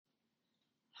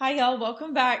Hi, y'all.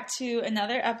 Welcome back to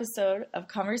another episode of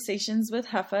Conversations with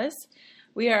Heifas.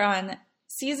 We are on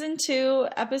Season 2,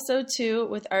 Episode 2,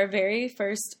 with our very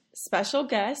first special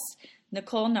guest,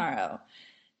 Nicole Narro.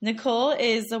 Nicole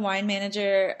is the wine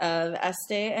manager of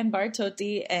Este and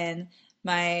Bartoti and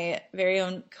my very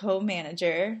own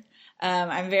co-manager.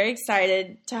 I'm very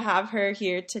excited to have her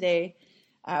here today.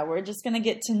 We're just going to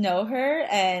get to know her,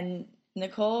 and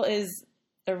Nicole is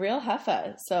a real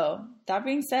Heifa. So that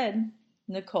being said,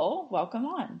 Nicole, welcome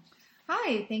on.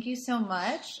 Hi, thank you so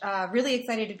much. Really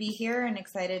excited to be here and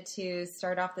excited to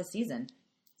start off the season.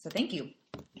 So thank you.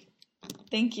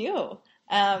 Thank you.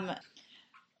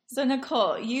 So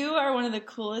Nicole, you are one of the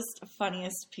coolest,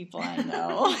 funniest people I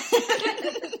know.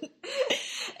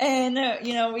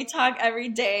 And, we talk every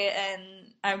day,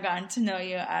 and I've gotten to know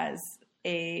you as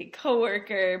a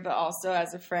coworker, but also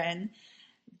as a friend.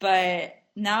 But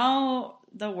now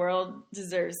the world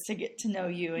deserves to get to know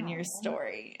you and your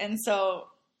story. And so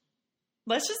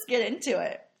let's just get into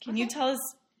it. Can you tell us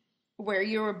where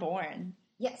you were born?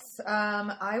 Yes.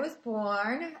 I was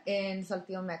born in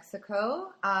Saltillo,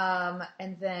 Mexico,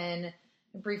 and then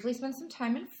briefly spent some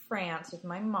time in France with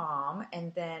my mom,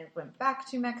 and then went back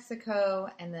to Mexico,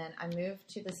 and then I moved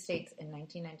to the States in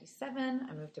 1997.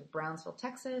 I moved to Brownsville,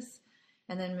 Texas,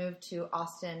 and then moved to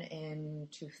Austin in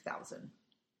 2000.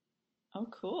 Oh,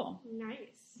 cool.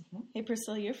 Nice. Mm-hmm. Hey,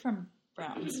 Priscilla, you're from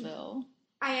Brownsville.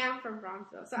 I am from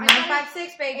Brownsville. So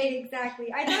 956, baby.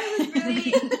 Exactly. I thought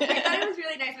it was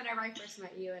really nice whenever I first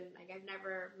met you, and like I've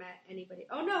never met anybody.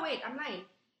 Oh no, wait, I'm lying.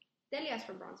 Delia's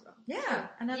from Brownsville. Yeah,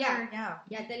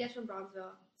 Yeah, Delia's from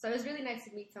Brownsville. So it was really nice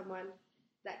to meet someone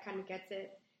that kind of gets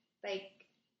it, like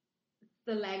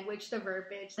the language, the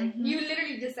verbiage. Like you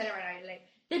literally just said it right now. Like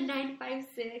the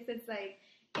 956. It's like.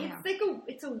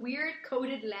 It's a weird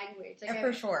coded language. Like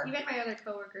for sure. Even my other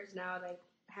coworkers now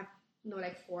have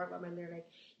four of them, and they're like,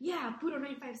 yeah, Puro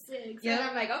 956. Yep. And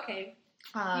I'm like, okay,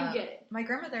 you get it. My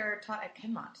grandmother taught at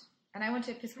Kenmont, and I went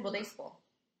to Episcopal Day School.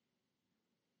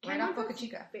 Right off Boca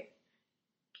Chica.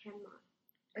 Kenmont.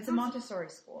 It's a Montessori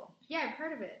school. Yeah, I've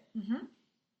heard of it. Mm-hmm.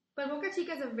 But Boca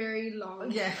Chica is a very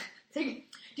long. Yeah. Do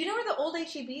you know where the old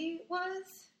HEB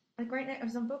was? Like right now, it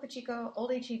was on Boca Chica,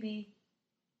 old HEB.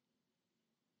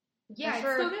 Yeah, it's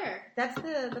still there. That's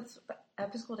the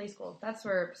Episcopal Day School. That's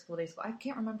where Episcopal Day School. I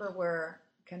can't remember where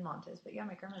Kenmont is, but yeah,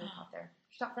 my grandmother taught there.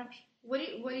 She taught French. What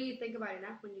do you think about it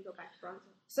now when you go back to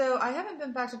Brownsville? So I haven't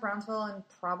been back to Brownsville in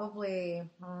probably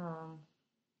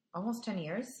almost 10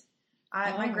 years.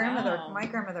 My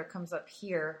grandmother comes up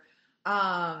here,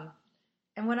 and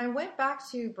when I went back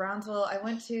to Brownsville, I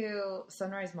went to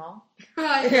Sunrise Mall.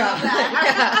 I love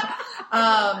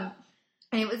that.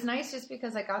 And it was nice just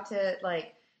because I got to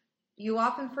you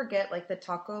often forget, the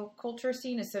taco culture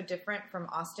scene is so different from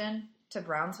Austin to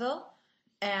Brownsville.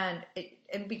 And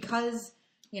because,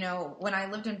 when I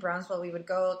lived in Brownsville, we would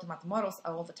go to Matamoros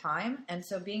all the time. And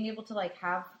so being able to,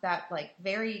 have that,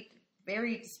 very,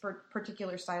 very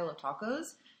particular style of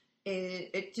tacos,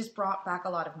 it just brought back a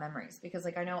lot of memories. Because,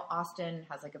 I know Austin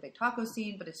has, a big taco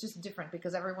scene, but it's just different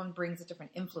because everyone brings a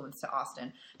different influence to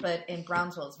Austin. But in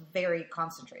Brownsville, it's very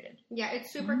concentrated. Yeah,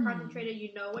 it's super concentrated.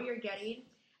 You know what you're getting.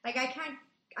 I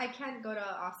can't go to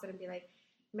Austin and be like,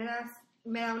 me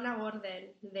da una orden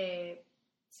de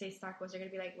 6 tacos. They're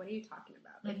going to be like, what are you talking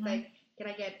about? It's like, can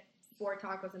I get 4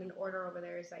 tacos, and an order over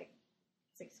there is 6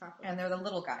 tacos. And they're the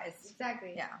little guys.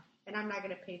 Exactly. Yeah. And I'm not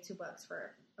going to pay $2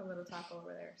 for a little taco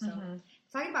over there. So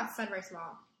talking about Sunrise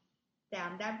Mall,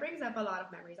 damn, that brings up a lot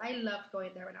of memories. I loved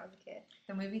going there when I was a kid.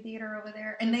 The movie theater over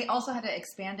there. And they also had to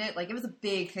expand it. It was a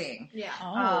big thing. Yeah.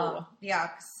 Oh. Yeah.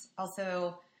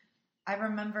 Also, I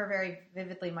remember very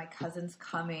vividly my cousins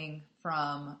coming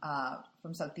from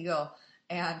Saltillo,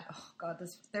 and oh god,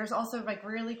 there's also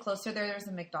really close to there's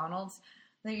a McDonald's.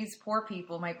 These poor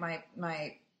people, my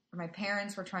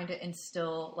parents were trying to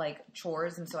instill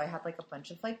chores, and so I had a bunch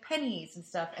of pennies and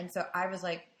stuff, and so I was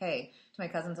like, hey, to my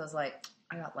cousins, I was like,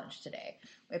 I got lunch today.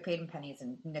 I paid in pennies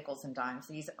and nickels and dimes.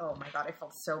 These, oh my god, I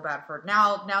felt so bad for it.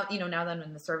 Now that I'm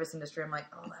in the service industry, I'm like,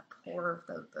 oh, that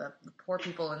the poor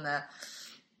people in the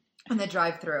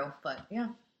drive-through, but yeah.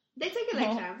 They took it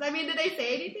chance. I mean, did they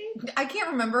say anything? I can't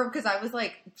remember because I was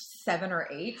 7 or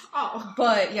 8. Oh.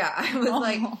 But yeah, I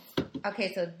was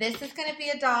okay, so this is going to be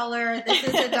 $1. This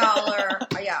is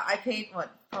 $1. Yeah, I paid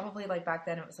probably back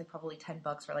then it was probably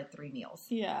 $10 for 3 meals.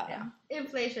 Yeah.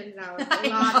 Inflation now is a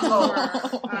lot more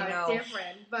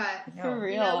different, but for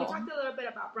real. We talked a little bit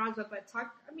about Brownsville, but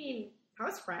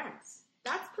how's France?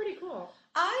 That's pretty cool.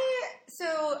 I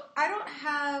don't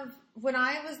have, when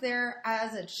I was there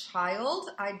as a child,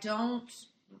 I don't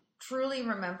truly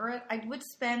remember it. I would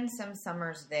spend some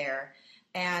summers there,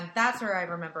 And that's where I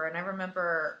remember. And I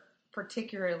remember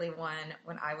particularly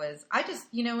when I just,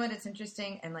 you know what, it's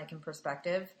interesting and like in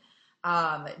perspective,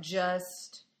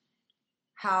 just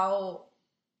how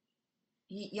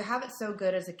you have it so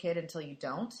good as a kid until you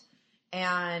don't.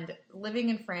 And living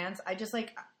in France, I just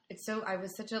like, I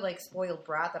was such a like spoiled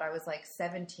brat that I was like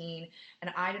 17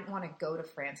 and I didn't want to go to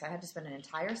France. I had to spend an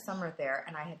entire summer there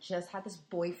and I had just had this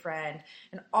boyfriend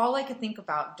and all I could think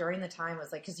about during the time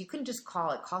was like, cause you couldn't just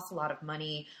call, it costs a lot of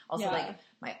money. Also like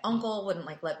my uncle wouldn't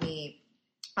like let me,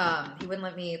 he wouldn't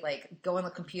let me like go on the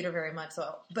computer very much.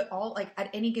 So, but all like at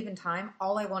any given time,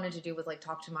 all I wanted to do was like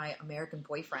talk to my American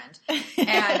boyfriend.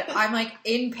 And I'm like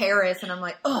in Paris and I'm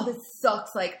like, oh, this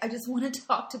sucks. Like, I just want to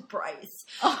talk to Bryce.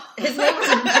 His name was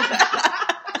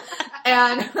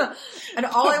and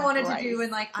all I wanted to do,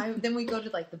 and like, then we go to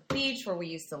like the beach where we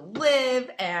used to live,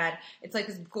 and it's like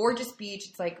this gorgeous beach.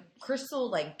 It's like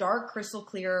crystal, like dark crystal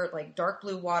clear, like dark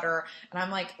blue water. And I'm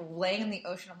like laying in the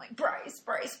ocean. I'm like, Bryce,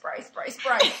 Bryce, Bryce, Bryce,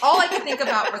 Bryce. All I could think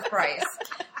about was Bryce.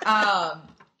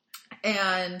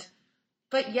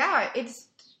 But yeah,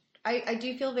 I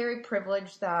do feel very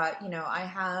privileged that, you know, I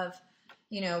have,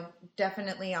 you know,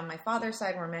 definitely on my father's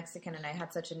side, we're Mexican, and I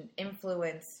had such an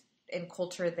influence in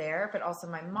culture there, but also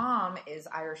my mom is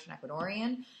Irish and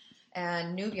Ecuadorian,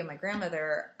 and Nubia, my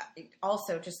grandmother,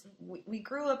 also just, we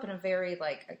grew up in a very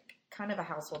like kind of a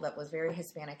household that was very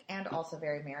Hispanic and also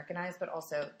very Americanized, but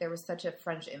also there was such a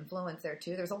French influence there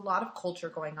too. There's a lot of culture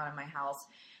going on in my house.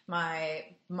 My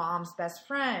mom's best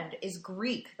friend is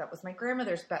Greek. That was my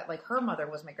grandmother's like her mother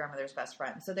was my grandmother's best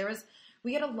friend. So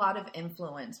we had a lot of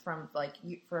influence from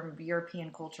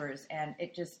European cultures, and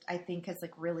it just, I think, has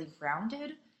like really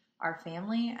grounded our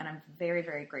family, and I'm very,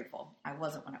 very grateful. I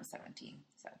wasn't when I was 17,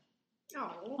 so.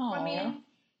 Oh, I mean,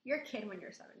 you're a kid when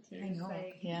you're 17. I know.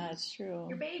 Like, yeah, it's true.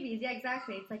 You're babies. Yeah,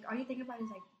 exactly. It's like all you think about is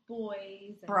like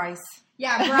boys. And, Bryce.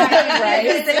 Yeah,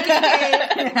 Bryce.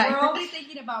 We're always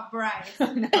thinking about Bryce.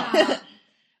 No.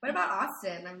 What about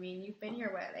Austin? I mean, you've been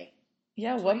here, like?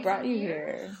 Yeah, what brought you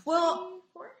here? Well,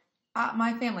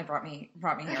 my family brought me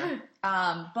here.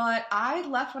 But I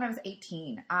left when I was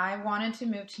 18. I wanted to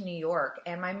move to New York,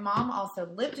 and my mom also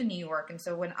lived in New York. And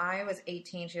so when I was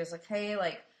 18, she was like, hey,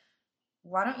 like,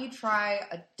 why don't you try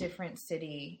a different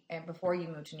city and before you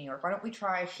move to New York? Why don't we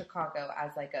try Chicago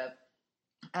as a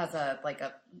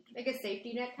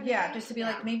safety net kind of yeah, thing? just to be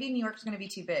like, maybe New York's going to be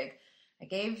too big. I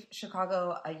gave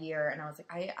Chicago a year, and I was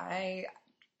like, I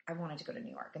wanted to go to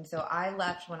New York. And so I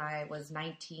left when I was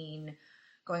 19,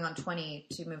 going on 20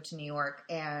 to move to New York.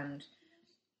 And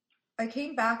I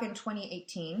came back in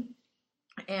 2018,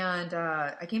 and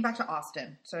I came back to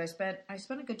Austin. So I spent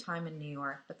a good time in New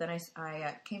York, but then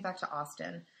I came back to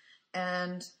Austin,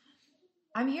 and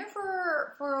I'm here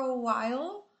for a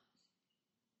while.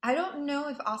 I don't know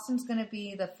if Austin's going to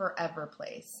be the forever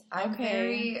place. I'm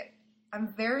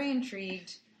very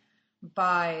intrigued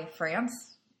by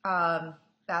France.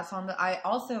 I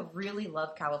also really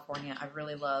love California. I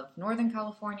really love Northern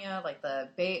California, like the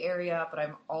Bay Area, but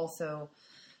I'm also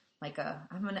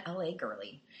I'm an LA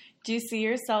girly. Do you see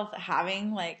yourself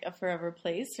having like a forever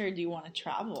place, or do you want to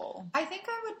travel? I think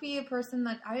I would be a person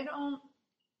that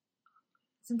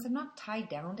since I'm not tied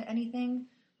down to anything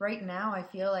right now, I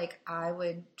feel like I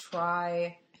would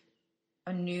try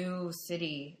a new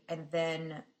city and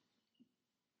then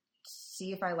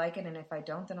see if I like it, and if I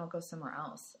don't, then I'll go somewhere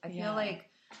else. I feel like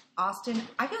Austin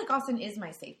is my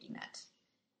safety net.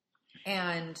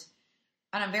 And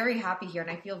I'm very happy here, and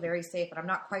I feel very safe, and I'm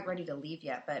not quite ready to leave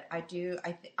yet, but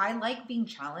I like being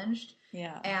challenged.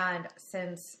 Yeah. And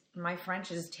since my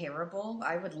French is terrible,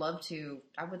 I would love to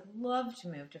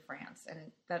move to France.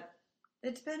 And that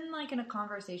it's been like in a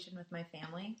conversation with my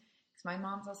family, because my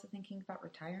mom's also thinking about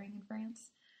retiring in France.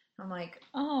 I'm like,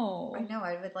 oh, I know,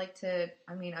 I would like to,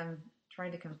 I'm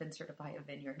trying to convince her to buy a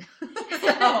vineyard.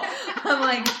 So I'm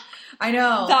like, I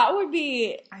know. That would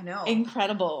be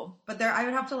incredible. But I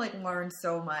would have to like learn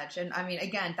so much. And I mean,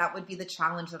 again, that would be the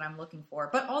challenge that I'm looking for.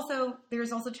 But also,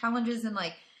 there's also challenges in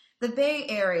like the Bay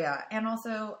Area and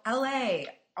also LA.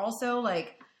 Also,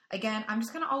 like, again, I'm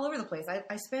just kind of all over the place.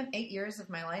 I spent 8 years of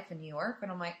my life in New York,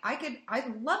 and I'm like, I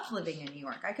loved living in New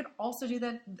York. I could also do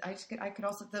that. I could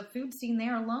also, the food scene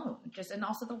there alone, and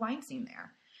also the wine scene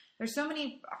there. There's so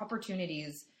many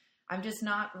opportunities. I'm just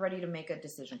not ready to make a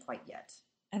decision quite yet.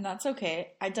 And that's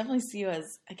okay. I definitely see you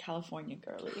as a California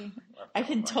girly. I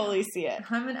can totally see it.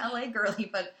 I'm an LA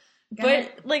girly, but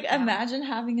imagine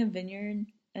having a vineyard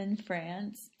in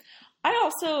France.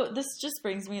 This just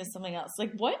brings me to something else.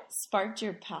 Like, what sparked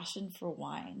your passion for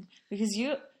wine? Because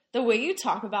the way you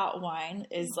talk about wine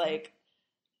is like,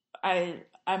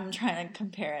 I'm trying to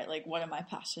compare it. Like, what am I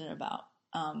passionate about?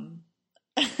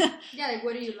 Yeah, like,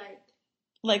 what do you like?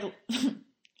 Like,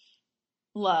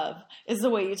 love is the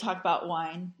way you talk about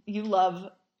wine. You love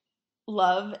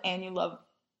and you love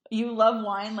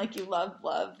wine like you love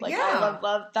love. Like, Yeah. I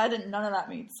love. None of that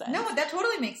made sense. No, that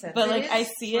totally makes sense. But, It like, is I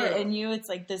see true. it in you. It's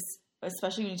like this,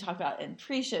 especially when you talk about it in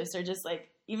pre-shifts or just, like,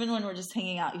 even when we're just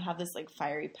hanging out, you have this, like,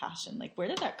 fiery passion. Like, where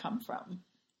did that come from?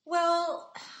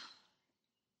 Well,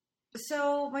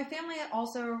 so my family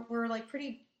also were, like,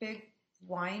 pretty big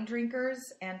wine drinkers,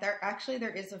 and there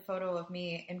is a photo of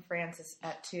me in France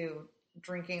at 2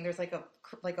 drinking. There's like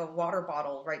a water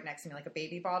bottle right next to me, like a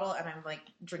baby bottle, and I'm like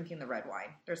drinking the red wine.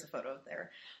 There's a photo out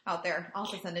there. I'll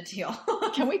have to send it to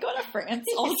y'all. Can we go to France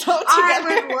also together?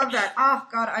 I would love that. Oh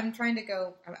God, I'm trying to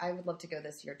go. I would love to go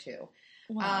this year too.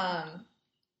 Wow.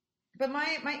 But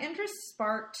my interest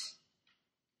sparked.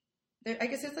 I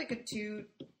guess it's like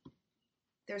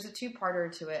there's a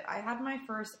 2-parter to it. I had my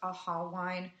first aha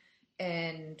wine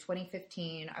in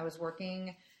 2015. I was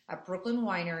working at Brooklyn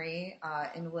Winery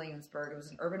in Williamsburg. It was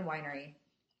an urban winery.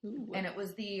 Ooh. And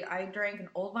I drank an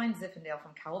Old Vine Zinfandel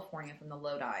from California, from the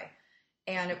Lodi.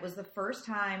 And it was the first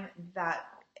time that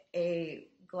a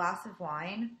glass of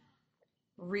wine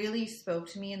really spoke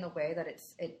to me in the way that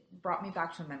it brought me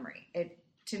back to a memory.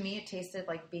 To me, it tasted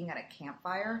like being at a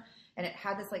campfire, and it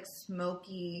had this like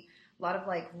smoky, a lot of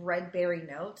like red berry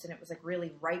notes, and it was like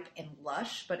really ripe and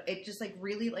lush, but it just like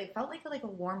really like felt like a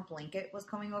warm blanket was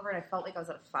coming over, and I felt like I was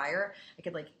at a fire. I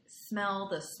could like smell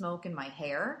the smoke in my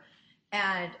hair,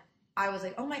 and I was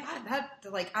like, oh my God, that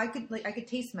like I could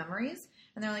taste memories.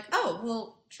 And they're like, oh,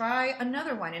 well, try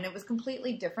another one. And it was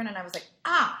completely different, and I was like,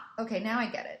 okay, now I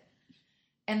get it.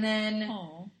 And then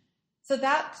so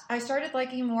that I started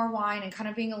liking more wine and kind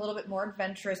of being a little bit more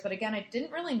adventurous. But again, I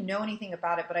didn't really know anything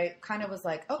about it. But I kind of was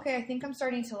like, okay, I think I'm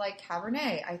starting to like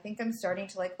Cabernet. I think I'm starting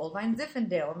to like Old Vine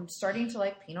Zinfandel. I'm starting to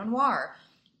like Pinot Noir.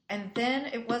 And then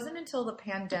it wasn't until the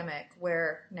pandemic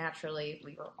where naturally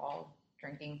we were all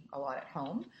drinking a lot at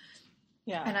home.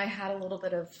 Yeah. And I had a little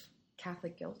bit of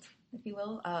Catholic guilt, if you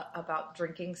will, about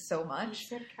drinking so much.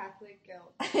 You said Catholic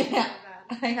guilt. Yeah.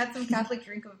 I had some Catholic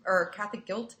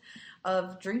guilt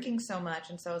of drinking so much.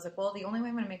 And so I was like, well, the only way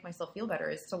I'm going to make myself feel better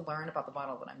is to learn about the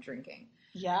bottle that I'm drinking.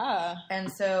 Yeah.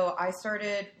 And so I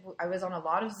was on a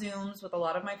lot of Zooms with a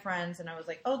lot of my friends, and I was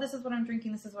like, oh, this is what I'm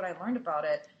drinking. This is what I learned about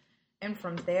it. And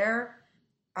from there,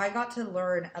 I got to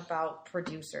learn about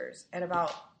producers and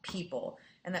about people,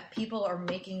 and that people are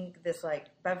making this like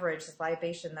beverage, this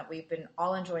libation that we've been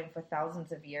all enjoying for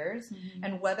thousands of years. Mm-hmm.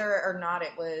 And whether or not it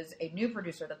was a new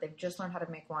producer that they've just learned how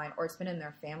to make wine, or it's been in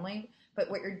their family, but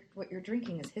what you're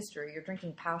drinking is history. You're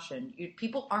drinking passion.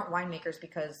 People aren't winemakers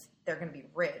because they're going to be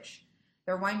rich.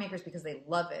 They're winemakers because they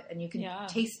love it, and you can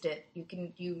taste it.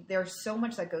 There's so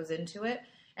much that goes into it.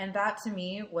 And that to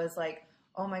me was like,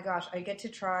 oh my gosh, I get to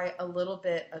try a little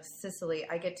bit of Sicily.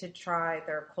 I get to try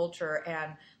their culture,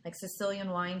 and like Sicilian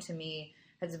wine to me,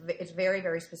 it's very,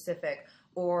 very specific.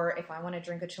 Or if I want to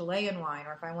drink a Chilean wine,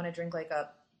 or if I want to drink like a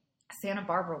Santa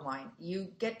Barbara wine, you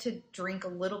get to drink a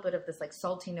little bit of this like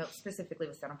salty note, specifically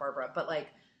with Santa Barbara, but like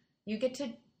you get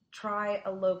to try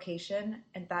a location,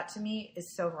 and that to me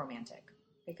is so romantic,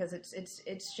 because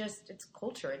it's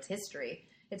culture, it's history.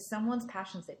 It's someone's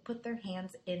passions. They put their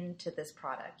hands into this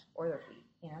product, or their feet,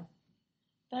 you know?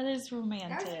 That is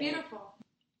romantic. That's beautiful.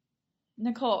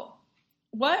 Nicole,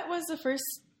 what was the first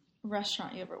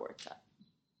restaurant you ever worked at?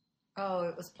 Oh,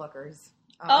 it was Pluckers.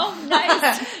 Oh,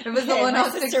 nice. It was the one my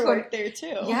I sister worked there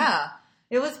too. Yeah.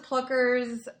 It was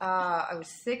Pluckers. I was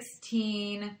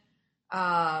 16.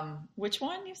 Which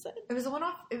one you said? It was the one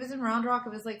it was in Round Rock. It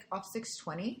was like off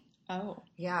 620. Oh.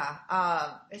 Yeah.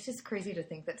 It's just crazy to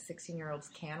think that 16-year-olds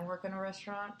can work in a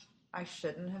restaurant. I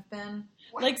shouldn't have been.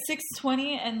 What? Like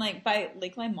 620 and like by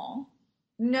Lakeline Mall?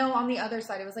 No, on the other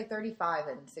side. It was like 35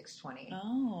 and 620.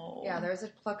 Oh. Yeah, there's a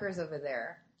Pluckers over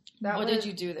there. What did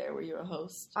you do there? Were you a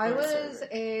host? I was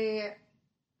a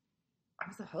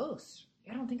host.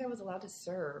 I don't think I was allowed to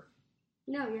serve.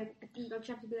 No, yeah, don't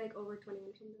you have to be like over 21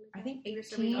 or something like that? I think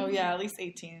 18. Oh yeah, at least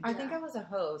 18. I think I was a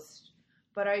host,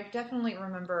 but I definitely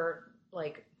remember,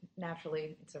 like,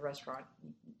 naturally, it's a restaurant.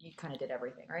 You kind of did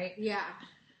everything, right? Yeah.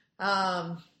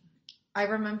 I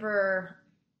remember,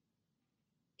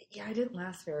 I didn't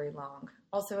last very long.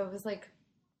 Also, I was like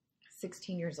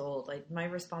 16 years old. Like, my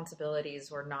responsibilities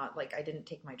were not, like, I didn't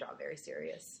take my job very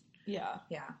serious. Yeah.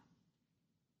 Yeah.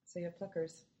 So yeah,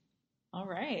 Pluckers. All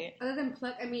right. Other than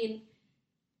Pluck, I mean,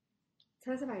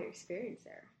 tell us about your experience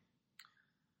there.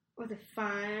 Was it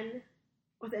fun?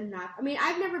 Was it not? I mean,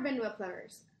 I've never been to a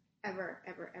Pluckers. Ever.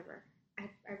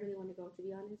 I really want to go, to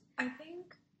be honest. I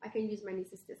think I can use my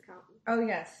niece's discount. Oh,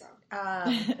 yes. So.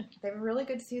 They have a really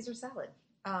good Caesar salad.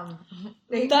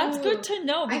 That's good to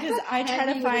know because I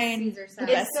try to find the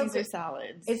best so Caesar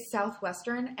salads. It's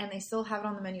Southwestern, and they still have it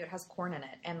on the menu. It has corn in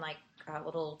it and like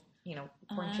little,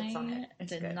 corn chips on it.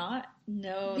 It's did good. not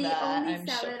know the that. only I'm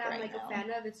salad I'm right like now. a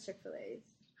fan of is Chick-fil-A's.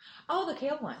 Oh, the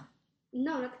kale one.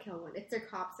 No, not the kale one. It's their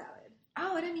Cobb salad.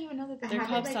 Oh, I didn't even know that. Their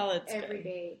Cobb salad's every good.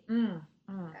 day for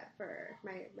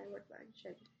my work lunch.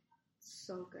 And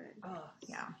so good. Oh,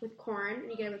 yeah. With corn, and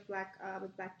you get it with black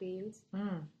beans.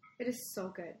 It is so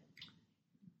good.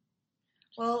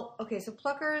 Well, okay, so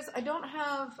Pluckers, I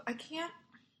can't.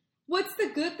 What's the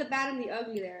good, the bad, and the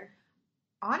ugly there?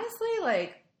 Honestly,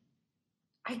 like,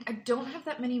 I don't have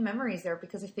that many memories there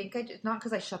because I think not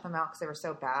because I shut them out because they were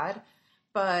so bad,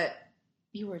 but.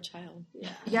 You were a child.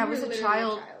 Yeah, I was a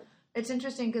child. It's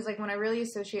interesting because, like, when I really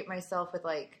associate myself with,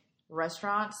 like,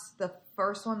 restaurants, the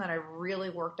first one that I really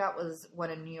worked at was one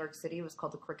in New York City. It was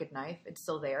called the Crooked Knife. It's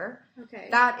still there. Okay.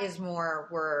 That is more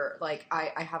where, like,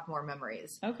 I have more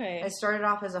memories. Okay. I started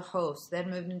off as a host, then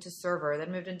moved into server,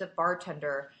 then moved into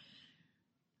bartender.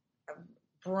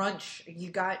 Brunch,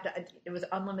 it was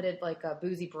unlimited, like, a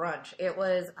boozy brunch. It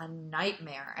was a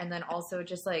nightmare. And then also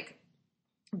just, like,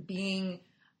 being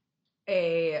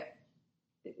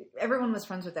everyone was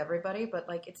friends with everybody, but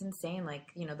like it's insane. Like,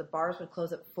 the bars would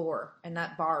close at 4, and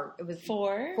that bar, it was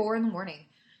 4 in the morning,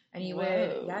 and you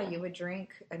would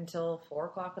drink until 4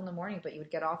 o'clock in the morning, but you would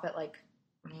get off at like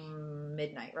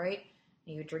midnight, right?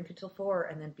 And you would drink until 4,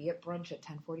 and then be at brunch at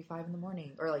 10:45 in the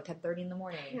morning, or like 10:30 in the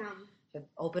morning. Yeah. To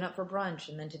open up for brunch,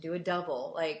 and then to do a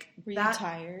double. Like, were you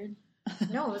tired?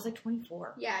 No, it was like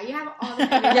 24. Yeah, you have all the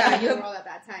time you have all at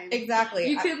that time. Exactly.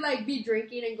 You could like be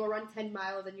drinking and go run 10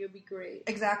 miles and you'd be great.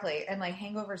 Exactly. And like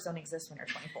hangovers don't exist when you're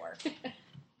 24.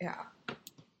 Yeah.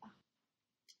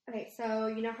 Okay, so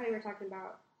you know how you were talking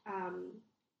about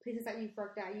places that you've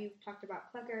worked at. You've talked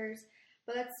about Pluckers,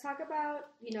 but let's talk about,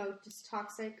 just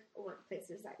toxic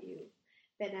workplaces that you've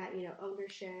been at,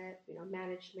 ownership,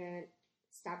 management,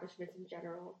 establishments in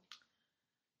general.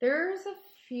 There's a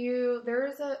few. There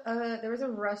was a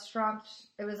restaurant.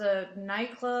 It was a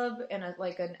nightclub and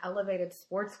an elevated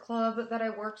sports club that I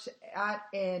worked at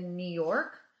in New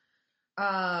York.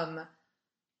 That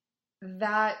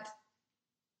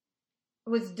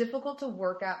was difficult to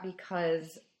work at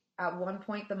because at one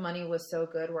point the money was so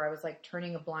good where I was like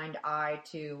turning a blind eye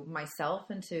to myself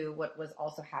and to what was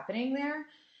also happening there.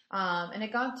 And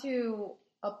it got to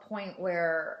a point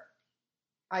where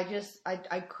I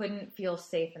couldn't feel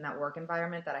safe in that work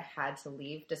environment, that I had to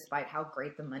leave despite how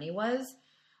great the money was.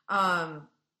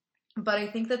 But I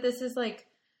think that this is like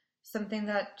something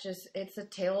that it's a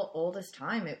tale old as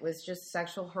time. It was just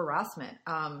sexual harassment.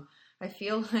 I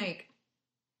feel like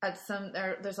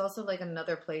there's also like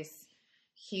another place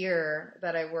here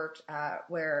that I worked at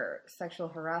where sexual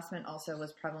harassment also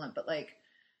was prevalent, but like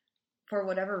for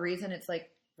whatever reason, it's like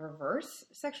reverse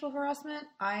sexual harassment.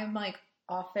 I'm like,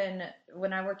 often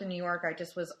when I worked in New York, I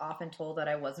just was often told that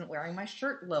I wasn't wearing my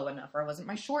shirt low enough, or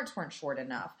my shorts weren't short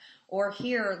enough. Or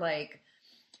here, like,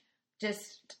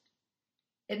 just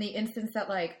in the instance that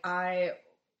like I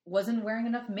wasn't wearing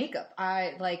enough makeup,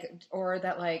 or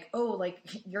that like, oh, like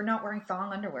you're not wearing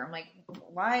thong underwear. I'm like,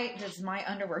 why does my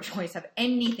underwear choice have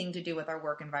anything to do with our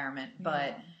work environment?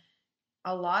 But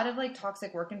a lot of like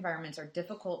toxic work environments are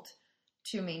difficult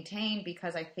to maintain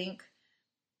because I think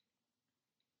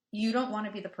you don't want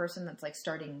to be the person that's like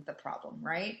starting the problem,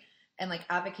 right? And like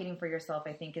advocating for yourself,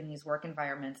 I think in these work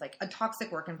environments, like a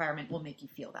toxic work environment will make you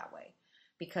feel that way.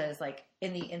 Because like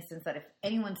in the instance that if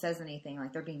anyone says anything,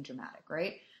 like they're being dramatic,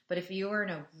 right? But if you are in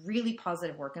a really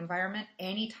positive work environment,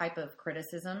 any type of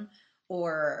criticism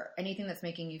or anything that's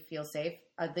making you feel safe,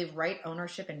 the right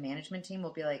ownership and management team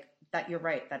will be like, that you're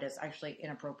right, that is actually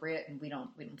inappropriate and we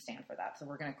don't stand for that. So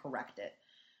we're going to correct it.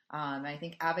 I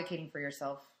think advocating for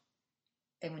yourself,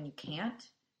 and when you can't,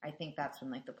 I think that's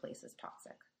when like the place is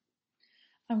toxic.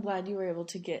 I'm glad you were able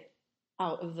to get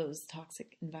out of those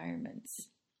toxic environments.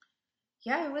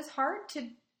 Yeah, it was hard to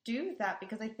do that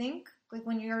because I think like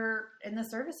when you're in the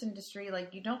service industry,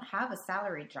 like you don't have a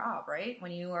salary job, right?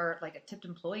 When you are like a tipped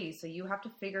employee, so you have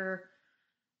to figure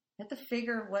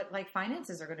what like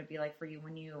finances are going to be like for you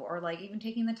when you, or like even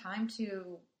taking the time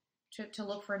to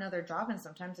look for another job, and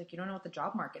sometimes like you don't know what the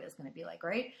job market is going to be like,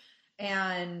 right?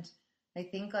 And I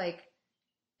think like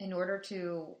in order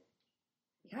to,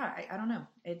 I don't know.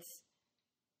 It's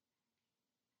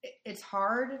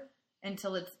hard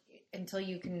until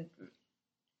you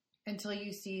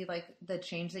see like the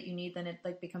change that you need, then it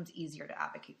like becomes easier to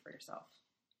advocate for yourself.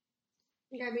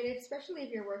 Yeah, I mean, especially if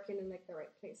you're working in like the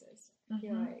right places. I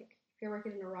feel like if you're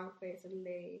working in the wrong place and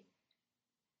they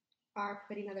are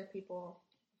putting other people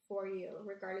for you,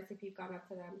 regardless if you've gone up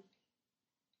to them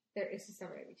there is just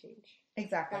never any change.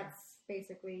 Exactly. That's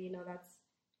basically, you know, that's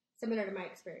similar to my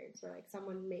experience where like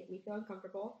someone made me feel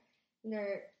uncomfortable, and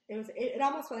it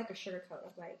almost felt like a sugarcoat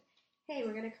of like, hey,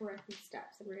 we're gonna correct these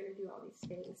steps and we're gonna do all these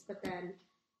things, but then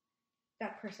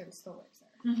that person still lives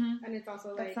there, and it's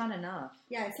also like that's not enough.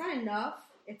 Yeah, it's not enough.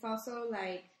 It's also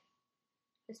like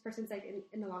this person's like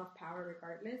in a lot of power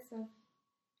regardless of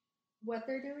what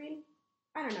they're doing.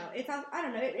 I don't know. I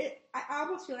don't know. I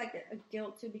almost feel like a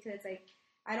guilt too, because it's like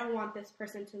I don't want this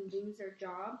person to lose their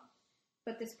job,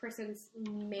 but this person's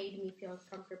made me feel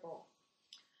comfortable.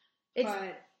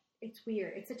 But it's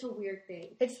weird. It's such a weird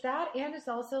thing. It's that, and it's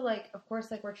also like, of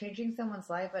course, like we're changing someone's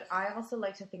life, but I also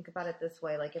like to think about it this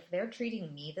way. Like if they're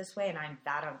treating me this way and I'm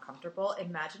that uncomfortable,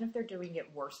 imagine if they're doing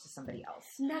it worse to somebody else.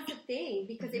 And that's the thing,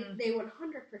 because if they 100%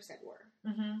 were.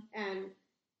 And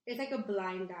it's like a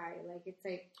blind eye. Like it's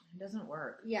like... It doesn't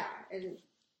work. Yeah, and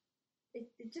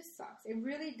it just sucks. It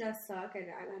really does suck, and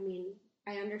I mean,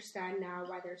 I understand now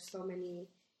why there's so many,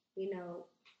 you know,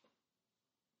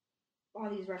 all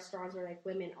these restaurants where like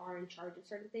women are in charge of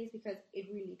certain things, because it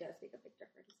really does make a big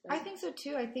difference. I think so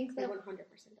too. I think that 100%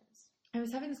 does. I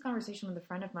was having this conversation with a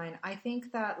friend of mine. I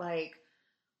think that like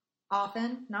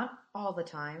often, not all the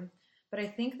time, but I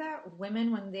think that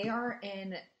women, when they are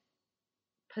in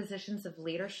positions of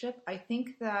leadership, I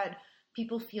think that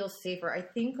people feel safer. I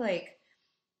think like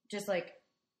just like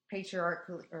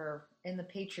patriarchal or in the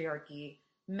patriarchy,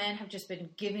 men have just been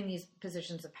given these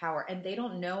positions of power, and they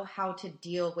don't know how to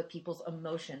deal with people's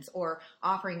emotions or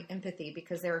offering empathy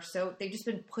because they've just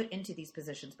been put into these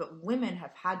positions. But women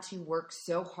have had to work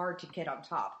so hard to get on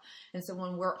top. And so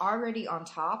when we're already on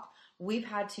top, we've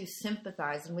had to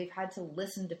sympathize and we've had to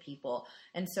listen to people.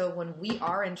 And so when we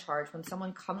are in charge, when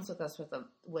someone comes with us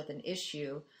with an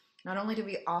issue, not only do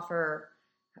we often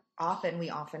offer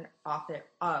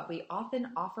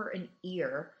an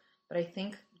ear, but I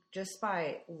think just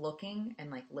by looking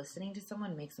and like listening to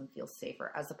someone makes them feel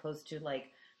safer, as opposed to like,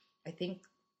 I think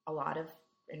a lot of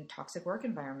in toxic work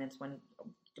environments, when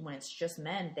it's just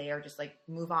men, they are just like,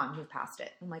 move past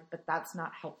it. I'm like, but that's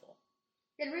not helpful.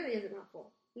 It really isn't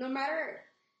helpful. No matter,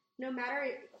 I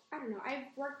don't know. I've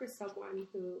worked with someone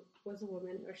who was a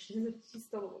woman, or she's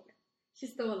still a woman.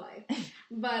 She's still alive.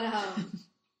 But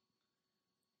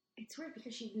it's weird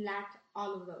because she lacked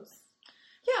all of those.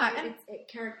 Yeah, and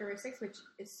it's characteristics, which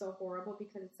is so horrible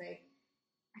because it's like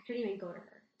I couldn't even go to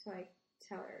her to like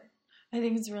tell her. I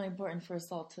think it's really important for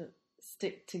us all to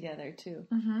stick together too,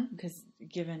 because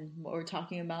given what we're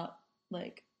talking about,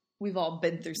 like we've all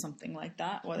been through something like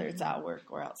that, whether it's at work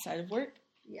or outside of work.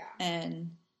 Yeah,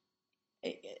 and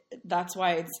that's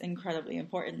why it's incredibly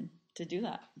important to do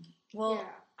that. Well, yeah.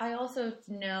 I also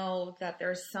know that there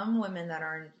are some women that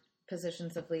are in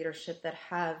positions of leadership that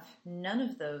have none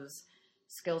of those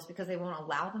skills because they won't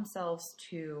allow themselves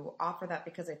to offer that,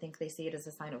 because I think they see it as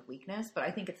a sign of weakness, but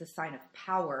I think it's a sign of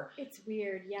power. It's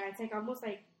weird. Yeah, it's like almost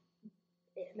like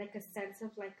a sense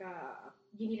of like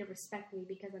you need to respect me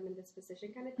because I'm in this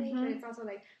position kind of thing. But it's also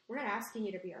like, we're not asking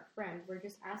you to be our friend. We're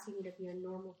just asking you to be a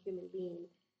normal human being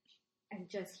and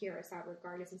just hear us out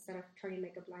regardless, instead of turning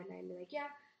like a blind eye and be like, yeah,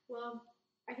 well,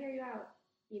 I hear you out,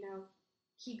 you know,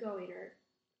 keep going. Or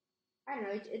I don't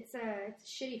know, it's a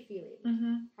shitty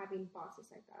feeling having bosses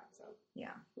like that. So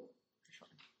yeah, for sure.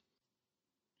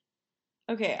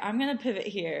 Okay, I'm gonna pivot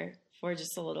here for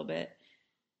just a little bit.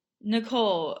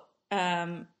 Nicole,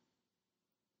 tell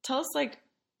us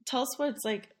what it's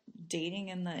like dating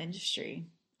in the industry,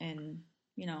 and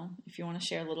you know, if you want to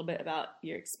share a little bit about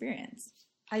your experience.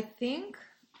 I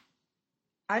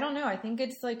don't know. I think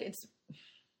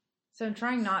so I'm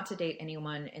trying not to date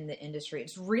anyone in the industry.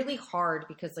 It's really hard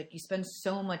because like you spend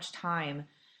so much time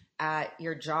at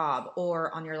your job,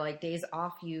 or on your like days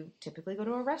off, you typically go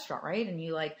to a restaurant, right? And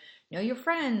you like know your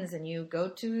friends and you go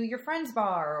to your friend's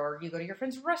bar or you go to your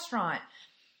friend's restaurant.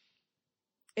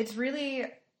 It's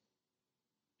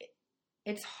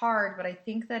hard, but I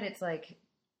think that it's like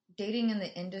dating in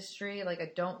the industry, like I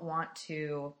just don't want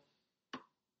to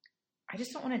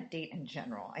date in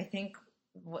general. I think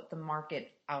what the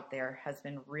market out there has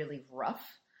been really rough.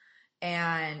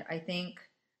 And I think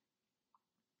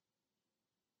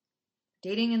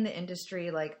dating in the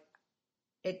industry, like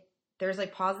there's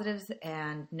like positives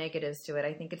and negatives to it.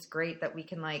 I think it's great that we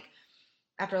can like,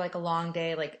 after like a long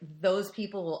day, like those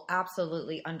people will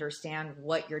absolutely understand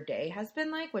what your day has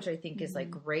been like, which I think is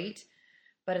like great.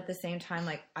 But at the same time,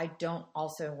 like I don't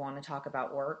also want to talk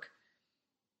about work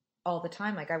all the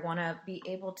time. Like I want to be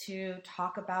able to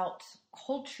talk about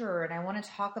culture, and I want to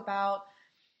talk about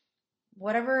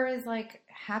whatever is like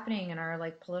happening in our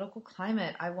like political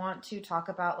climate. I want to talk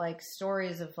about like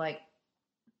stories of like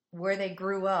where they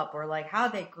grew up or like how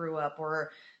they grew up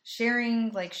or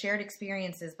sharing like shared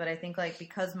experiences. But I think like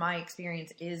because my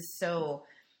experience is so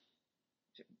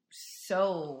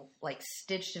like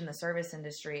stitched in the service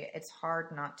industry, it's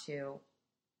hard not to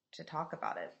talk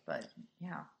about it. But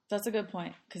yeah, that's a good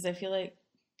point, because I feel like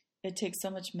it takes so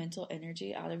much mental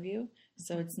energy out of you.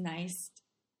 So it's nice.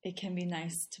 It can be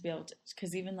nice to be able to,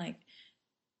 because even like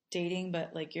dating,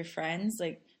 but like your friends,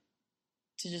 like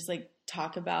to just like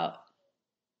talk about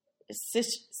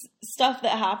stuff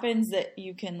that happens that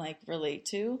you can like relate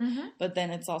to. But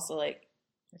then it's also like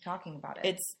you're talking about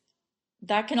it.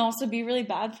 That can also be really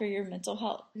bad for your mental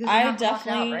health. I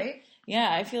definitely, out, right?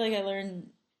 Yeah, I feel like I learned,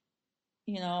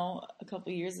 a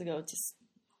couple years ago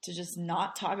to just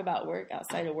not talk about work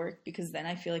outside of work, because then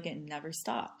I feel like it never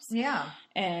stops. Yeah.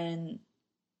 And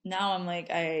now I'm like,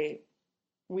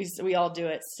 we all do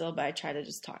it still, but I try to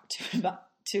just talk to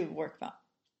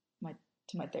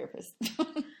my therapist.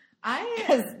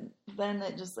 Because then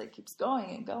it just like keeps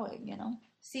going and going,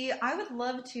 See, I would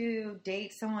love to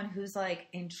date someone who's like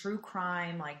in true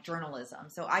crime, like journalism.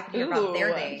 So I could hear about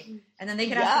their day and then they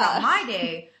could ask about my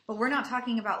day, but we're not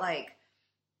talking about like,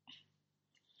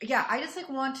 I just like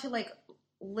want to like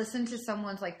listen to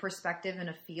someone's like perspective in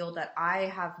a field that I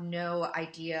have no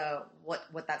idea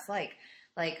what that's like.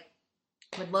 Like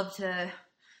would love to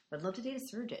date a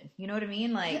surgeon. You know what I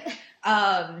mean? Like,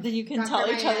 then you can tell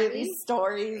each other these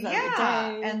stories every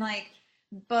day. And like,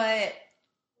 but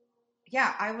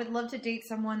yeah, I would love to date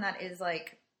someone that is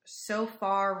like so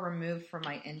far removed from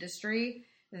my industry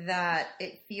that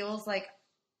it feels like,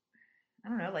 I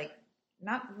don't know, like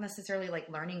not necessarily like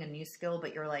learning a new skill,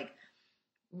 but you're like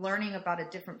learning about a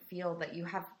different field that you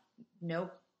have no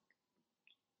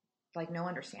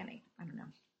understanding. I don't know.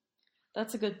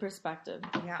 That's a good perspective.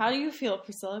 Yeah. How do you feel,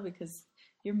 Priscilla? Because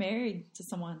you're married to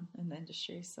someone in the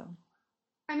industry, so.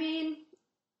 I mean,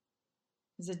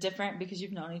 is it different because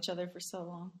you've known each other for so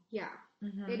long? Yeah,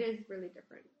 It is really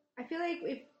different. I feel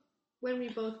like when we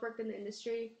both worked in the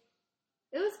industry,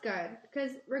 it was good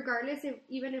because regardless,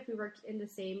 even if we worked in the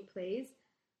same place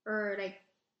or like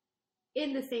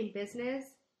in the same business,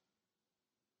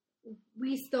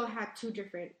 we still had two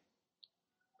different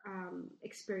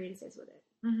experiences with it.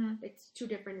 It's two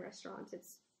different restaurants.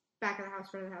 It's back of the house,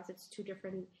 front of the house. It's two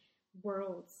different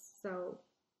worlds. So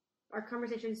our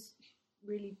conversations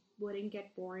really wouldn't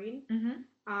get boring.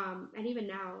 And even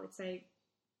now, it's like,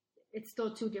 it's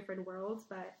still two different worlds,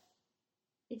 but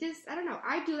it just, I don't know.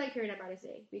 I do like hearing about his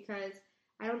day because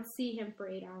I don't see him for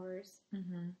 8 hours.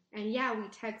 And yeah, we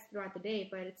text throughout the day,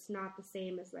 but it's not the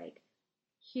same as like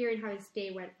hearing how his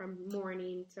day went from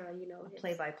morning to,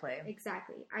 play by play.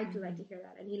 Exactly. I do like to hear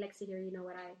that. And he likes to hear,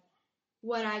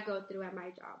 what I go through at my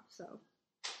job. So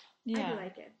I do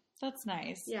like it. That's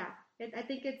nice. Yeah. I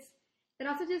think it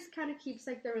also just kind of keeps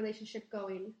like the relationship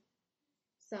going.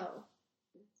 So.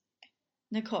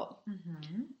 Nicole,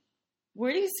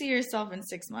 where do you see yourself in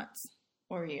 6 months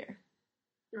or a year?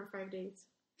 Or 5 days.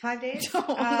 5 days?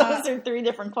 Those are 3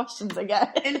 different questions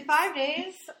again. In 5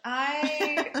 days,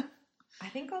 I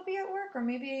think I'll be at work, or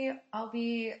maybe I'll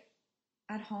be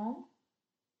at home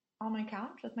on my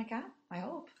couch with my cat. I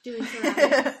hope. Doing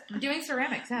ceramics. Doing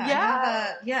ceramics,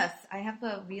 yeah. I have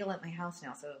the wheel at my house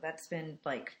now, so that's been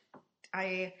like,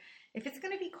 if it's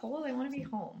going to be cold, I want to be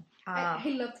home. I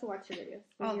love to watch your videos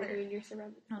when you're doing your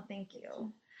ceramics. Oh, thank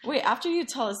you. Wait, after you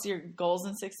tell us your goals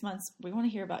in 6 months, we want to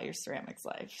hear about your ceramics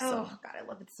life. So. Oh, God, I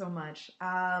love it so much.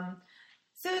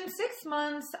 So in 6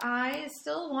 months, I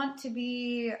still want to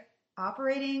be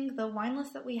operating the wine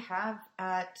list that we have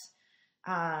at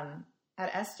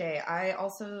Este. I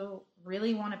also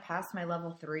really want to pass my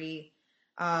level 3.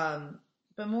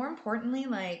 But more importantly,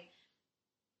 like,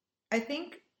 I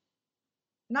think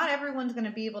not everyone's going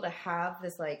to be able to have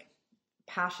this like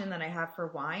passion that I have for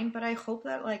wine, but I hope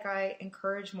that like I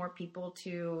encourage more people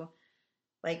to,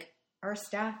 like, our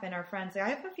staff and our friends. I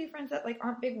have a few friends that like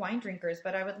aren't big wine drinkers,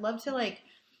 but I would love to like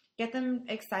get them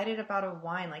excited about a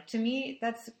wine. Like, to me,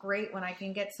 that's great when I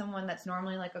can get someone that's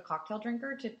normally like a cocktail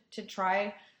drinker to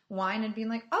try wine and being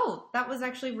like, oh, that was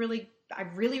actually I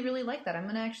really, really like that. I'm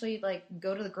going to actually like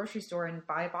go to the grocery store and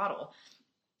buy a bottle.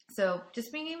 So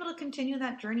just being able to continue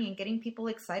that journey and getting people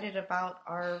excited about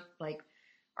our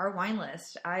wine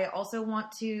list. I also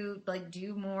want to like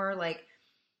do more like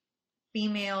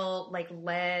female, like,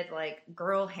 led, like,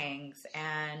 girl hangs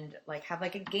and, like, have,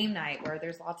 like, a game night where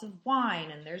there's lots of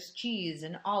wine and there's cheese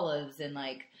and olives and,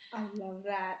 like... I love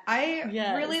that. I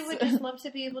really would just love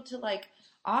to be able to, like,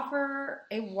 offer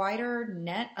a wider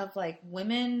net of, like,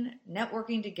 women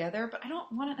networking together, but I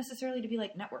don't want it necessarily to be,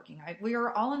 like, networking. We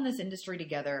are all in this industry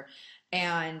together,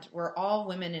 and we're all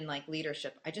women in, like,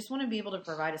 leadership. I just want to be able to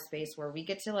provide a space where we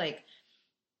get to, like,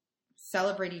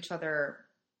 celebrate each other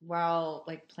while,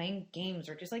 like, playing games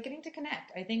or just, like, getting to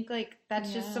connect. I think, like,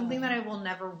 that's just something that I will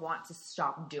never want to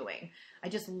stop doing. I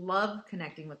just love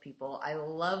connecting with people. I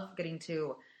love getting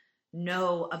to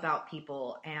know about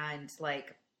people, and,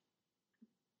 like,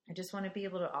 I just want to be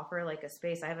able to offer, like, a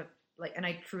space. I have and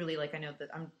I truly, like, I know that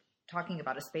I'm talking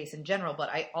about a space in general, but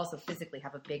I also physically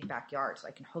have a big backyard, so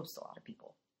I can host a lot of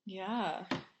people. Yeah.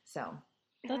 So.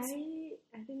 I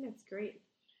think that's great.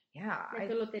 Yeah. Like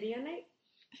a loteria night?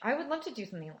 I would love to do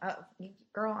something.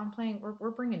 Girl, I'm playing.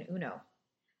 We're bringing Uno.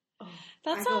 Oh,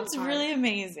 that sounds really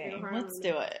amazing. Let's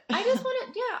do it. I just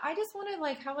want to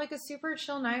like have like a super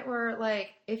chill night where like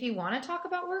if you want to talk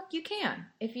about work, you can.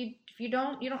 If you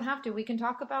don't, you don't have to. We can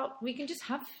just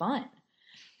have fun.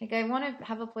 Like I want to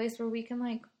have a place where we can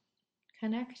like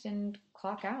connect and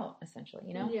clock out, essentially.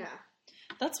 You know? Yeah.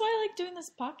 That's why I like doing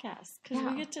this podcast because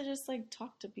we get to just like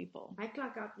talk to people. I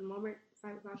clock out the moment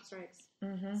 5 o'clock strikes.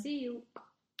 Mm-hmm. See you.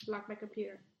 Lock my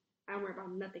computer. I don't worry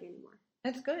about nothing anymore.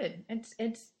 It's good. It's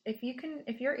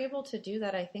if you're able to do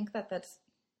that, I think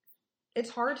it's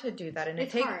hard to do that, and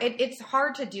it's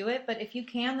hard to do it. But if you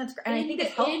can, that's great. And I think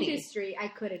it's healthy. In the industry, I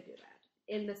couldn't do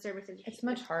that. In the service industry, it's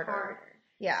much harder.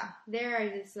 Yeah, there I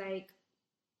just like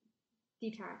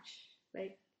detach.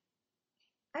 Like,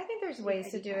 I think there's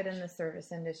ways to do it in the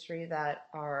service industry that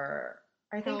are.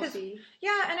 I think healthy.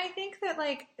 Yeah, and I think that,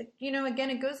 like, you know, again,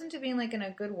 it goes into being, like, in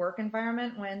a good work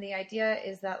environment when the idea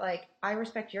is that, like, I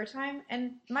respect your time,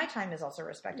 and my time is also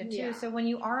respected, too. Yeah. So when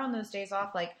you are on those days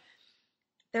off, like,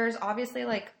 there's obviously,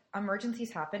 like,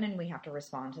 emergencies happen, and we have to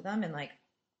respond to them, and, like,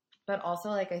 but also,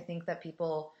 like, I think that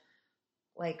people,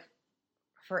 like,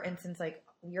 for instance, like,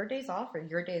 your days off,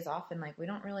 and, like, we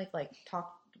don't really, like,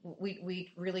 talk,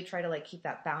 we really try to, like, keep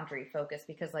that boundary focused,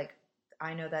 because, like,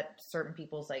 I know that certain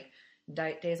people's, like,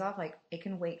 days off, like, it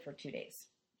can wait for 2 days.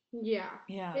 Yeah.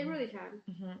 It really can.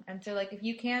 Mm-hmm. And so, like, if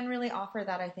you can really offer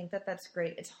that, I think that that's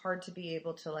great. It's hard to be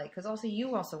able to, like, because also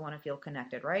you also want to feel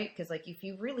connected, right? Because, like, if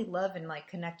you really love and, like,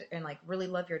 connect and, like, really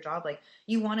love your job, like,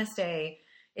 you want to stay.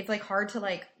 It's, like, hard to,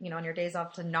 like, you know, on your days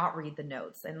off to not read the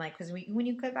notes. And, like, because when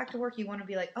you get back to work, you want to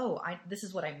be like, oh, this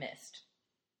is what I missed.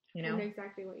 You know? I know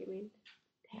exactly what you mean.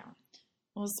 Damn.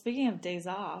 Well, speaking of days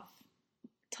off,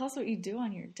 tell us what you do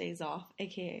on your days off,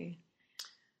 a.k.a.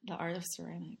 the art of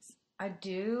ceramics. I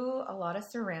do a lot of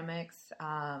ceramics.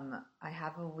 I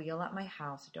have a wheel at my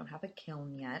house. I don't have a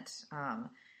kiln yet. It's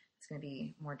going to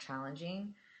be more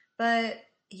challenging. But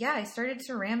yeah, I started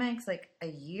ceramics like a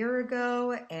year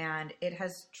ago, and it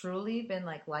has truly been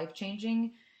like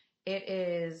life-changing. It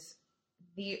is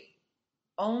the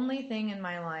only thing in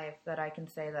my life that I can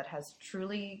say that has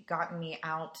truly gotten me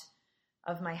out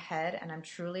of my head, and I'm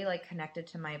truly like connected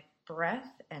to my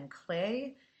breath and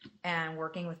clay and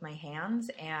working with my hands.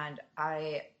 And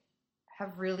I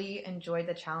have really enjoyed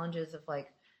the challenges of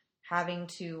like having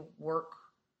to work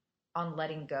on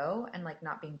letting go and like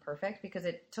not being perfect, because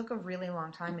it took a really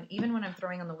long time. And even when I'm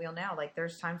throwing on the wheel now, like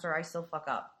there's times where I still fuck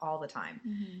up all the time.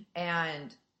 Mm-hmm.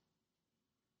 And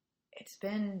it's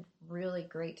been really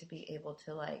great to be able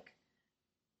to like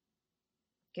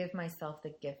give myself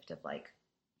the gift of like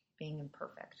being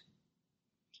imperfect.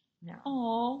 No.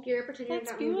 Oh, You're pretending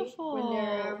that's that beautiful.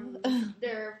 Movie when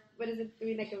they're what is it,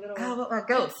 doing like a little or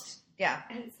Ghost. Yeah.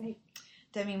 And it's like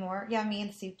Demi Moore. Yeah, me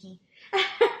and Suki.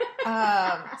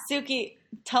 Suki,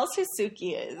 tell us who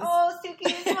Suki is. Oh, Suki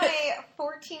is my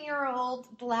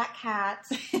 14-year-old black cat.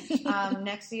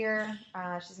 Next year,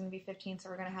 she's going to be 15, so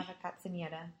we're going to have a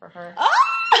quinceañera for her.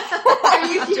 Are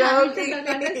you joking?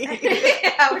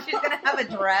 Yeah, she's going to have a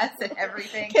dress and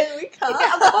everything. Can we come?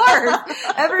 Yeah, of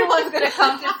course. Everyone's going to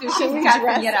come to Suki's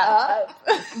quinceañera.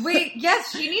 Wait,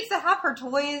 yes, she needs to have her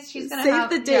toys. She's going to have...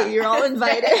 Save the date. Yeah. You're all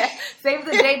invited. Save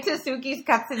the date to Suki's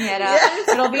quinceañera. Yes.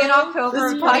 It'll be in October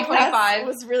of 2025. It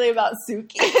was really about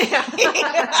Suki.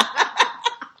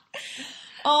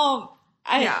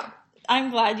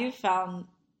 I'm glad you found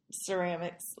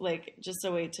ceramics, like, just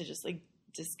a way to just, like,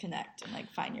 disconnect and,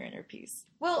 like, find your inner peace.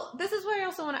 Well, this is why I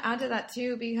also want to add to that,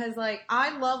 too, because, like,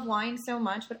 I love wine so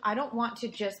much, but I don't want to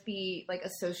just be, like,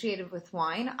 associated with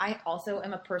wine. I also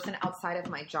am a person outside of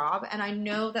my job, and I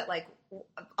know that, like,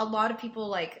 a lot of people,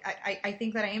 like, I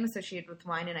think that I am associated with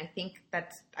wine, and I think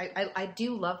that's, I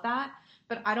do love that,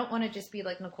 but I don't want to just be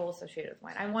like Nicole associated with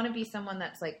wine. I want to be someone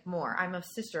that's like more. I'm a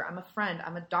sister. I'm a friend.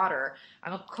 I'm a daughter.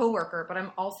 I'm a coworker, but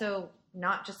I'm also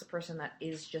not just a person that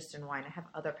is just in wine. I have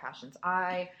other passions.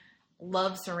 I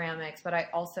love ceramics, but I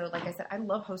also, like I said, I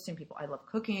love hosting people. I love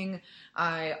cooking.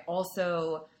 Like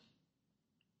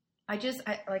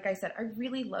I said, I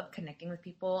really love connecting with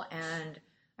people, and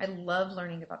I love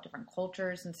learning about different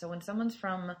cultures. And so when someone's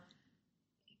from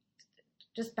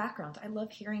just backgrounds, I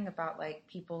love hearing about like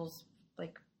people's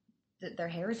like their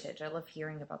heritage. I love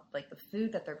hearing about like the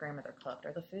food that their grandmother cooked,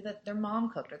 or the food that their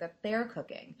mom cooked, or that they're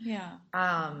cooking. Yeah.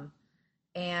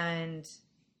 And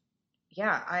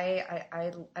yeah,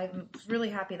 I'm really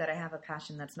happy that I have a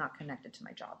passion that's not connected to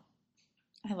my job.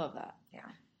 I love that. Yeah.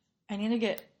 I need to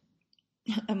get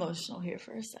emotional here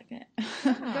for a second. Go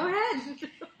ahead.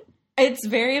 It's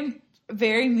very,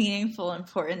 very meaningful and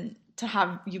important to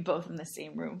have you both in the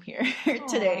same room here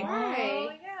today.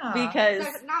 Right. Yeah. Because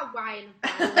not wine.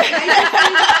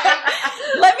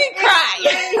 let me cry.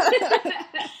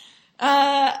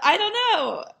 I don't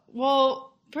know.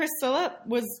 Well, Priscilla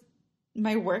was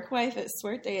my work wife at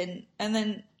Suerte, and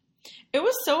then it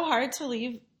was so hard to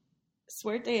leave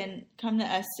Suerte and come to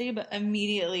Este, but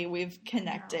immediately we've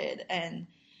connected, and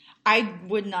I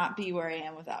would not be where I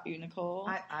am without you, Nicole.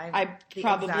 I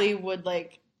probably would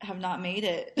like have not made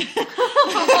it.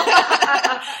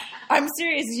 I'm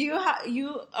serious.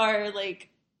 You are like,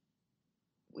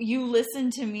 you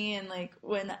listen to me, and like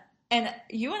and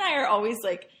you and I are always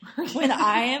like, when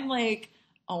I am like,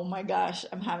 oh my gosh,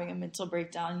 I'm having a mental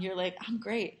breakdown, you're like, I'm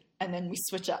great. And then we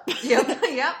switch up.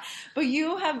 Yep. But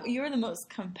you're the most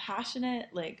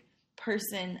compassionate like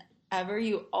person ever.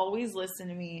 You always listen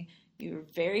to me. You're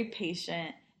very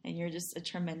patient, and you're just a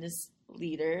tremendous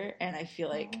leader. And I feel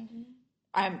like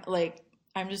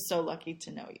I'm just so lucky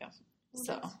to know you. Well,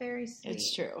 so that's very sweet.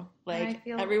 It's true. Like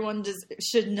feel everyone just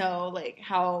should know like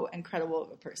how incredible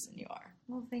of a person you are.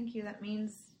 Well, thank you. That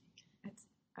means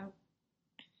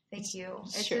thank you.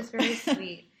 It's true. just very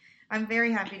sweet. I'm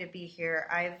very happy to be here.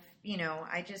 I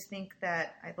just think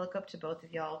that I look up to both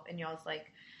of y'all and y'all's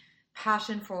like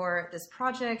passion for this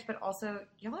project, but also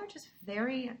y'all are just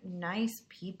very nice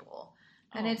people.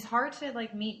 And it's hard to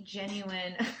like meet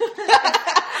genuine.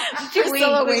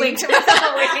 Priscilla winks.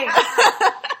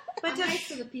 But nice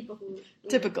to the people who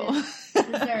typical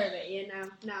deserve it, you know.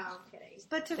 No, I'm kidding.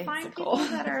 But to find Nicole.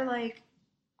 people that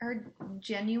are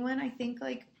genuine, I think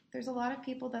like there's a lot of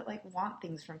people that like want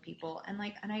things from people, and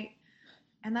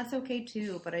that's okay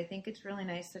too. But I think it's really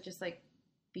nice to just like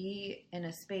be in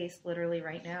a space literally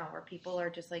right now where people are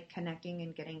just like connecting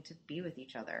and getting to be with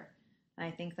each other. And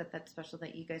I think that that's special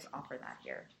that you guys offer that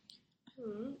here.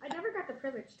 I never got the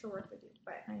privilege to work with you,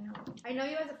 but I know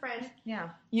you as a friend. Yeah.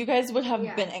 You guys would have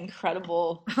been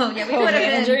incredible. Oh yeah, we would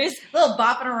have been a little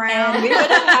bopping around. And we would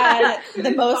have had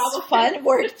the most fun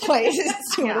workplace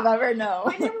you would have ever known.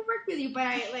 I never worked with you, but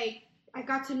I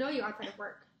got to know you outside of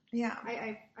work. Yeah.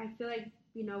 I feel like,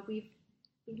 you know, we've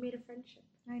made a friendship.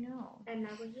 I know. And now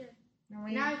we're here. Now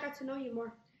I got to know you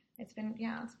more. It's been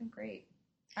great.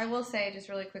 I will say just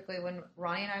really quickly, when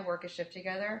Ronnie and I work a shift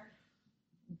together,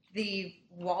 the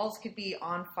walls could be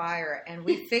on fire and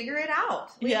we figure it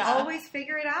out. We always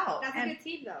figure it out. That's a good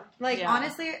team though. Like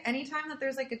honestly, anytime that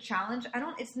there's like a challenge,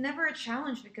 it's never a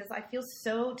challenge because I feel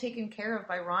so taken care of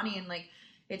by Ronnie, and like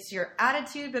it's your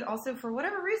attitude, but also for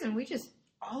whatever reason, we just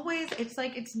always, it's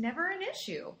like, it's never an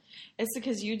issue. It's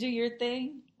because you do your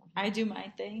thing, I do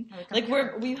my thing. Like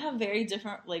we have very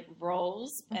different like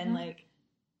roles and like,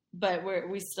 but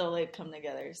we still like come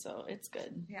together, so it's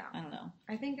good. Yeah. I don't know.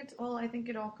 I think it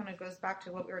all kind of goes back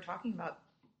to what we were talking about.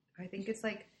 I think it's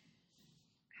like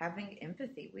having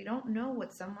empathy. We don't know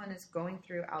what someone is going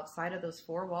through outside of those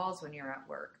four walls when you're at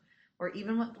work, or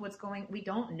even we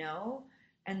don't know.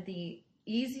 And the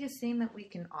easiest thing that we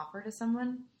can offer to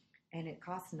someone, and it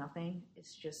costs nothing,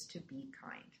 is just to be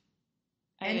kind.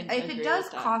 And if it does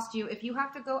cost you, if you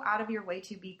have to go out of your way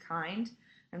to be kind,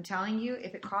 I'm telling you,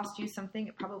 if it costs you something,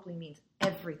 it probably means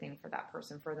everything for that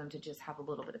person, for them to just have a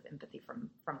little bit of empathy from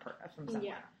someone.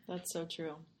 Yeah, that's so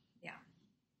true. Yeah.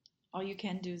 All you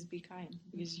can do is be kind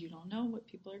because you don't know what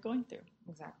people are going through.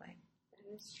 Exactly.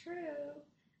 That is true.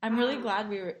 I'm really glad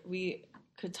we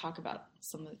could talk about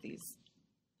some of these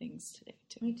things today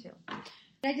too. Me too.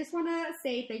 I just want to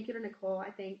say thank you to Nicole. I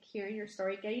think hearing your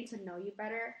story, getting to know you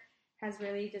better, has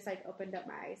really just like opened up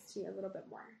my eyes to you a little bit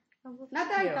more. Oh, well, not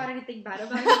that I thought anything bad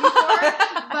about you before,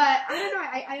 but I don't know.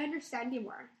 I understand you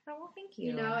more. Oh, well, thank you.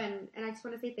 You know, and I just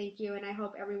want to say thank you, and I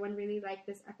hope everyone really liked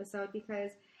this episode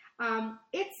because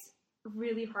it's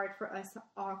really hard for us to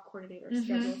all coordinate our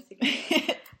schedules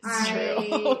together.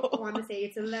 I want to say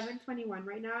it's 11:21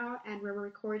 right now, and we're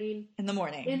recording in the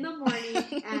morning. And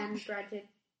granted,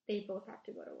 they both have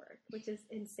to go to work, which is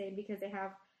insane because they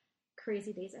have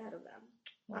crazy days ahead of them.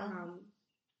 Wow.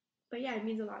 But yeah, it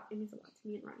means a lot. It means a lot to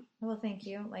me and Ronnie. Well, thank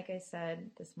you. Like I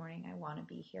said this morning, I want to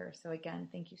be here. So again,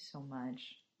 thank you so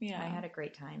much. Yeah, I had a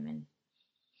great time, and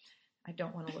I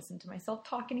don't want to listen to myself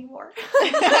talk anymore.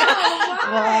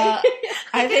 Well,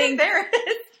 I think there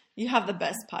is. You have the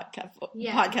best podcast Oh,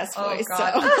 voice.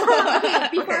 God. So. Okay,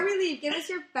 before we leave, give us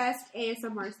your best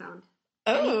ASMR sound.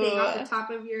 Anything off the top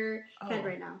of your head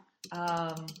right now.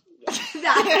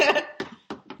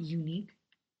 Unique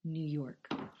New York.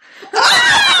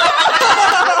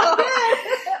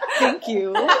 Thank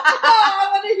you I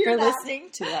want to hear for that. listening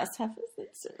to us. Have a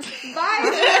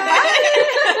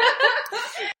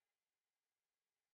Bye.